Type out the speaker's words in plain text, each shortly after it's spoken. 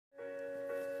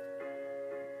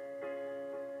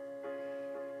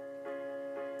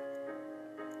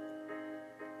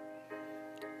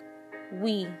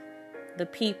We, the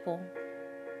people.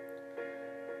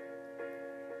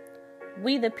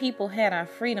 We, the people, had our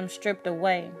freedom stripped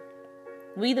away.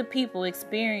 We, the people,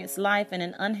 experienced life in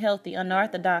an unhealthy,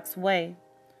 unorthodox way.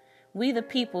 We, the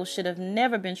people, should have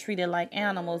never been treated like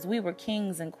animals. We were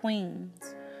kings and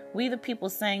queens. We, the people,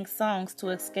 sang songs to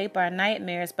escape our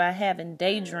nightmares by having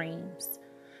daydreams.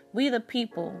 We, the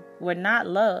people, were not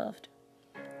loved.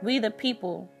 We, the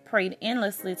people, prayed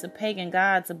endlessly to pagan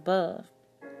gods above.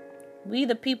 We,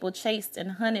 the people, chased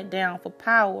and hunted down for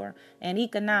power and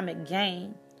economic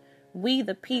gain. We,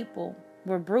 the people,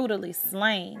 were brutally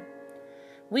slain.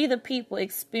 We, the people,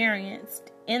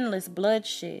 experienced endless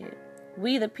bloodshed.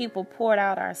 We, the people, poured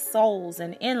out our souls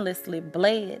and endlessly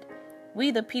bled.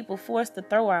 We, the people, forced to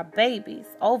throw our babies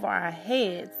over our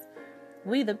heads.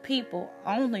 We, the people,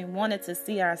 only wanted to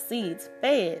see our seeds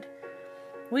fed.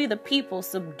 We, the people,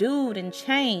 subdued in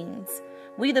chains.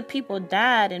 We, the people,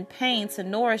 died in pain to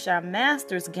nourish our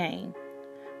master's gain.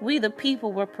 We, the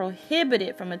people, were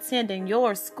prohibited from attending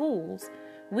your schools.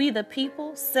 We, the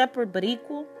people, separate but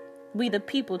equal. We, the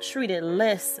people, treated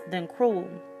less than cruel.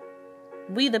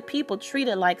 We, the people,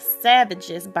 treated like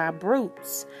savages by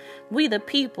brutes. We, the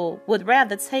people, would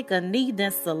rather take a knee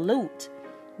than salute.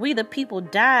 We, the people,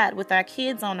 died with our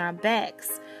kids on our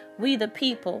backs. We, the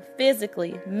people,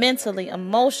 physically, mentally,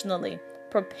 emotionally,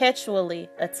 perpetually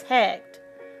attacked.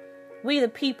 We, the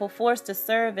people, forced to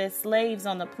serve as slaves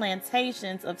on the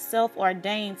plantations of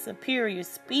self-ordained superior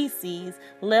species,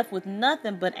 left with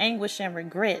nothing but anguish and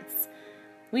regrets.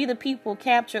 We, the people,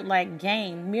 captured like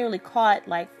game, merely caught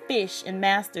like fish in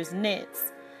masters'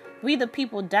 nets. We, the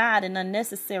people, died in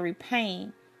unnecessary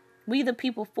pain. We, the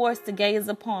people, forced to gaze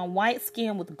upon white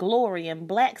skin with glory and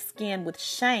black skin with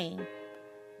shame.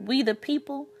 We, the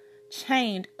people,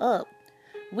 chained up.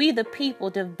 We, the people,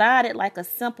 divided like a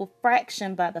simple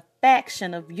fraction by the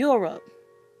faction of Europe.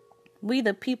 We,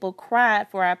 the people, cried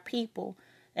for our people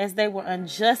as they were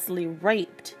unjustly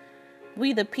raped.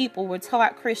 We, the people, were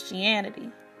taught Christianity.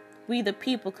 We, the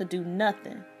people, could do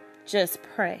nothing, just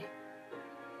pray.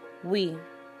 We,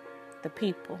 the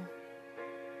people.